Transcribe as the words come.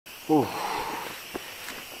Ooh,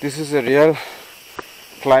 this is a real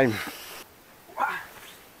climb.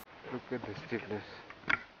 Look at the steepness.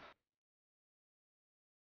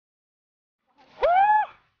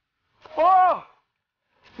 Oh,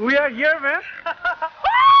 we are here, man.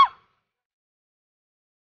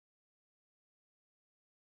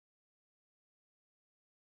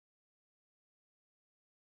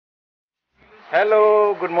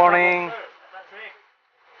 Hello, good morning.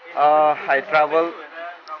 I traveled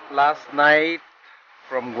last night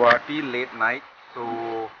from Guwahati, late night.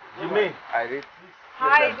 So I reached.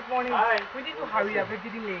 Hi, good morning. Hi. We need to hurry up, we're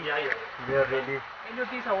getting late. We are ready. And your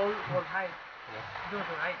teeth are all high. You don't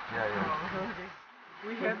right?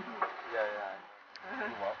 We have to.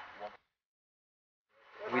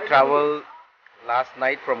 We traveled last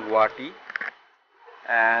night from Guwahati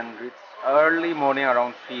and it's early morning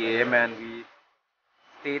around 3 a.m. and we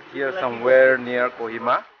stayed here somewhere near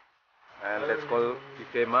Kohima, and that's called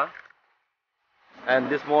Jakhama. And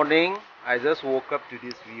this morning I just woke up to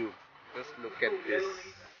this view. Just look at this.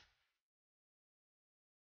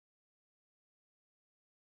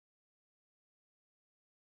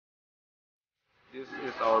 This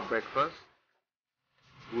is our breakfast.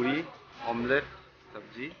 Puri, omelette,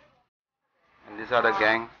 sabji. And these are the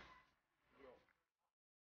gang.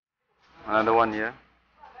 Another one here.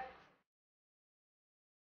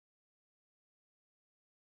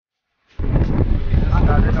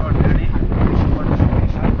 Started our journey.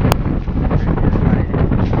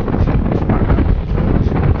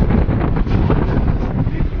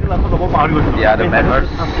 Yeah, the members.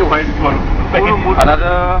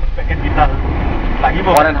 Another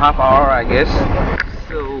 1.5 hours, I guess.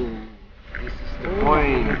 So this is the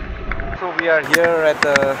point. So we are here at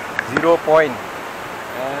the 0 point,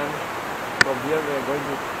 and from here we are going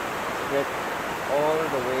to trek all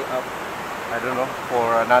the way up. I don't know, for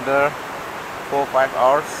another 4-5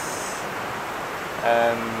 hours.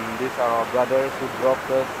 And these are our brothers who dropped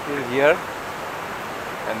us till here.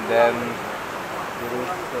 And then there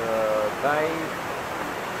is a guide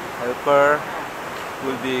helper who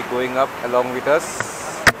will be going up along with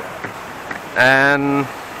us, and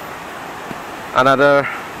another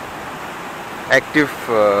active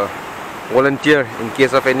volunteer in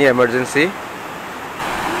case of any emergency.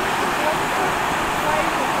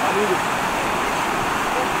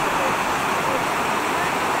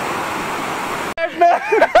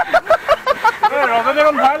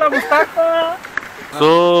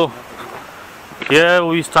 So here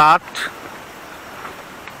we start.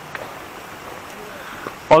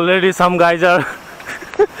 Already some guys are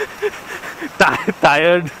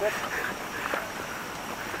tired.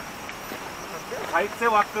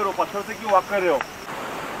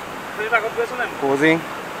 Posing.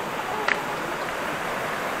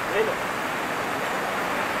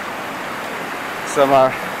 Some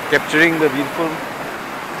are capturing the beautiful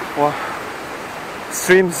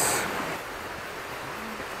streams.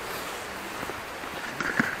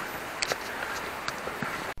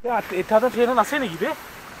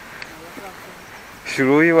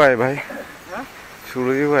 शुरू ही हुआ है भाई,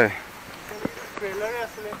 शुरू ही हुआ है,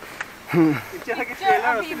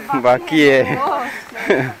 बाकी है.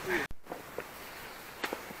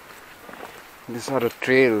 These are the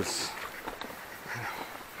trails.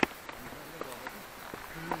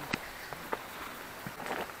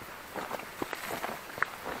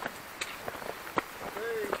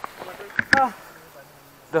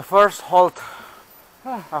 The first halt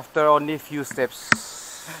after only few steps.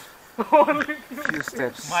 Only Few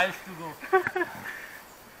steps. Miles to go.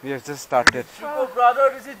 We have just started. Oh brother,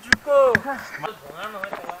 this is Dzukou.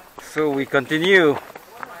 So we continue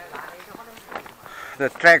the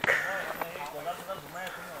trek.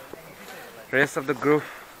 Rest of the group,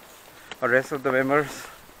 or rest of the members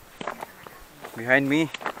behind me.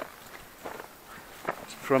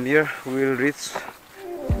 From here we will reach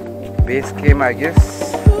base camp, I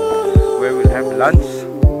guess, where we'll have lunch.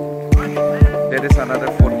 There is another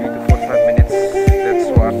 40 to 45 minutes. That's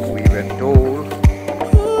what we were told.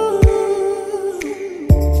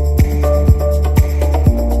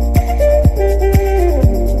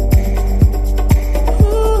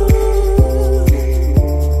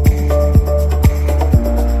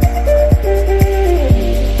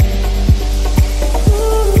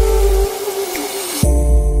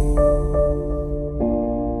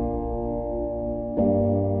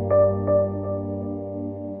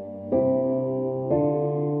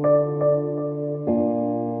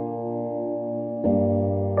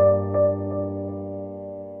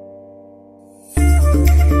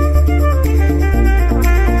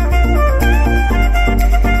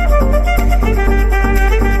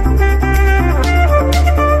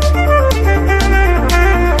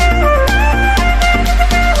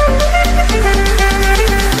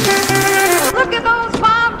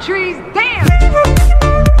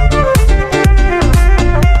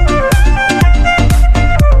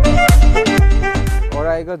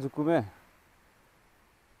 Dzukou में.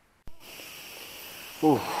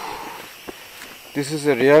 Oh, this is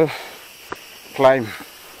a real climb.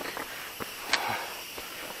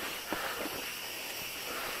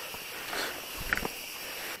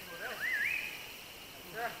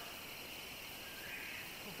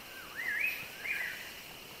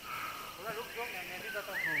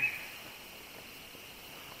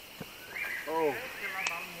 Oh.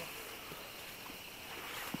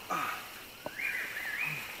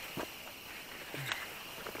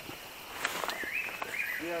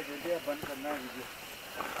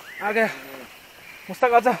 आ गया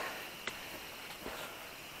मुस्तक आजा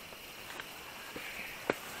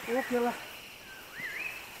वो केला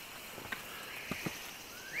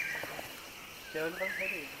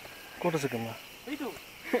कोटा से करना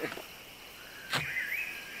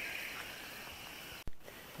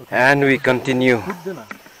And we continue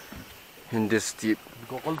in this steep.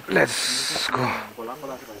 Let's go.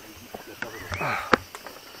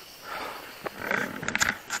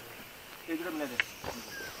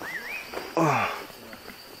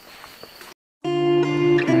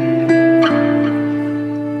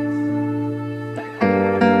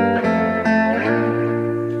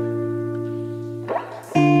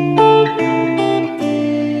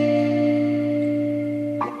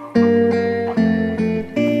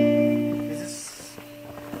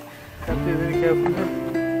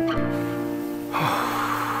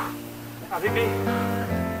 अभी भी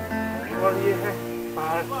और ये है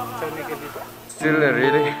पहाड़ चढ़ने के लिए Still a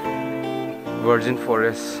really virgin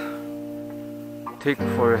forest, thick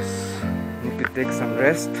forest. Need to take some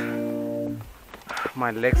rest. My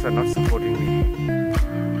legs are not supporting me.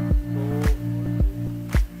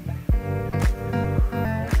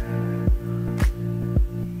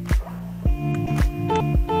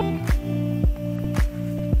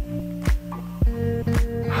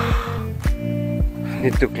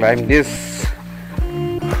 Need to climb this.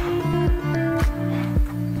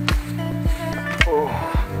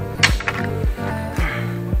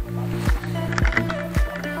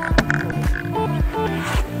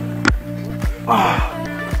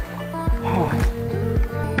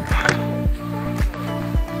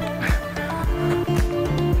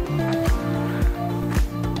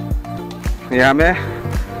 यहाँ में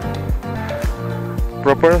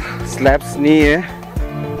proper slabs नहीं है,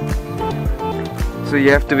 so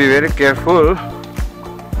you have to be very careful.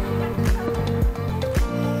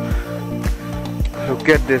 Look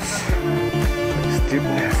at this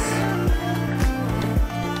steepness.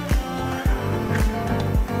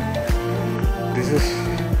 This is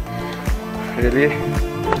really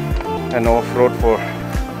an off-road for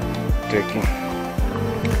trekking.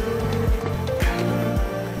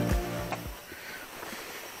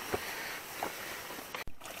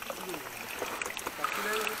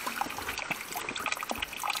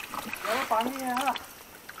 पानी है हाँ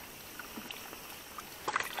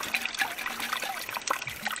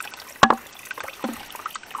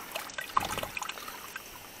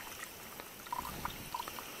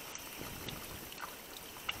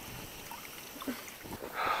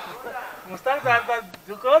मुस्ताक दादा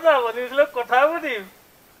झुको था वो निकलो कोठा वो नहीं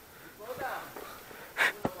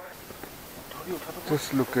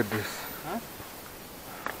Just look at this.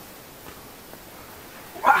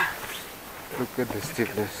 Look at the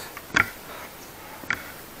steepness.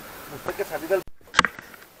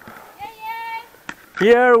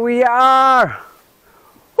 Here we are.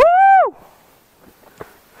 Woo!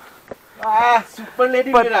 Super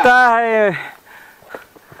lady पता है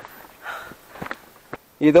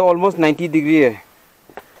इधर almost 90 degree है.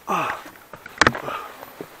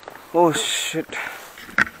 Oh shit.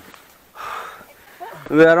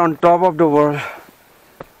 We are on top of the world.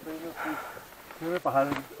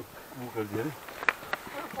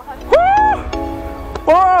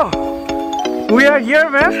 Oh, we are here,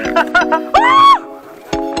 man.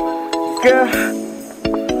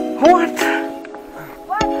 What?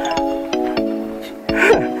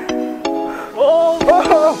 Oh,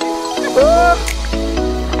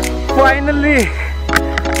 finally.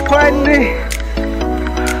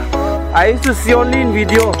 I used to see only in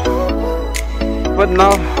video, but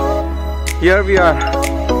now here we are.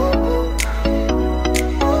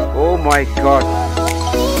 Oh my God!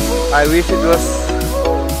 I wish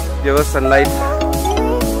there was sunlight.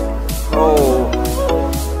 Oh,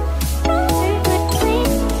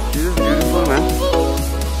 this is beautiful, man.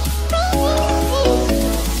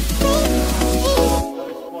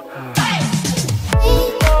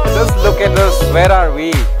 Just look at us. Where are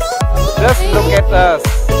we? Just look at us.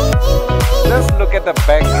 Just look at the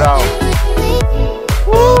background.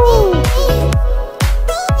 Woo!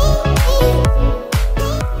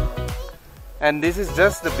 And this is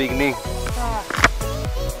just the beginning.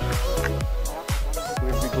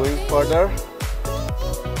 We'll be going further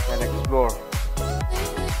and explore.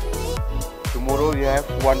 Tomorrow we have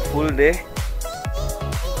one full day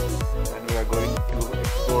and we are going to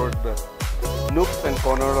explore the nooks and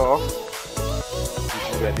corners of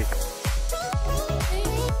Dzukou Valley.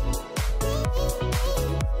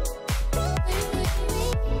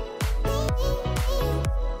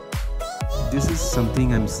 This is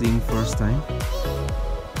something I'm seeing first time.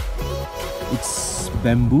 It's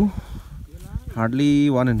bamboo, hardly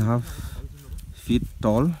 1.5 feet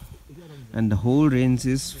tall, and the whole range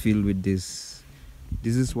is filled with this.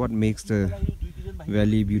 This is what makes the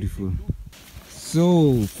valley beautiful.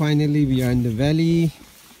 So finally we are in the valley.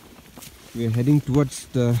 We are heading towards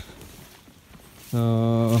the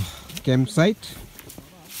campsite,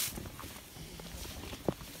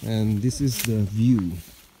 and this is the view.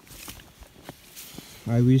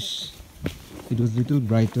 I wish it was a little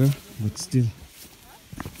brighter, but still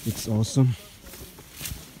it's awesome.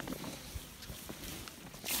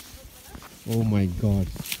 Oh my god,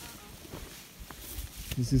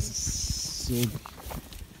 this is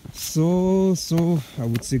so I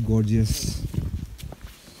would say gorgeous.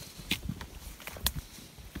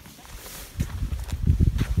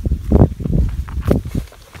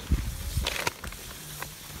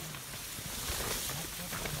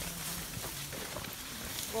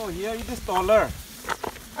 Oh, here it is taller.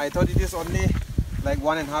 I thought it is only like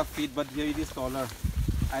 1.5 feet, but here it is taller.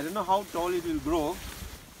 I don't know how tall it will grow,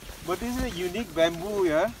 but this is a unique bamboo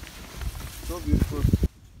here. So beautiful.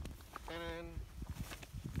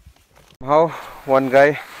 How one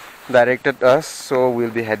guy directed us, so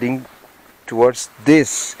we'll be heading towards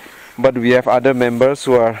this. But we have other members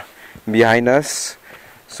who are behind us,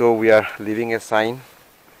 so we are leaving a sign.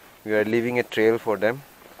 We are leaving a trail for them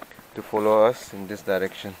to follow us in this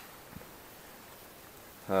direction.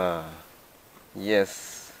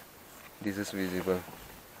 Yes, this is visible.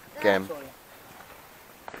 Camp.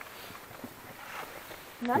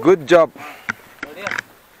 Good job.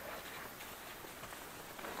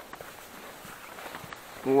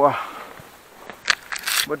 Wow.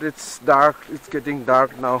 But it's dark, it's getting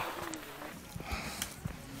dark now.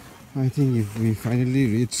 I think if we finally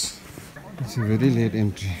reach, it's a very late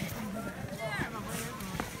entry.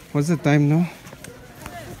 What's the time now?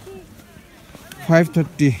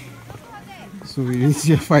 5:30. So we reached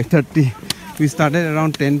here 5:30. We started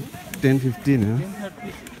around 10:15.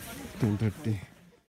 10:30.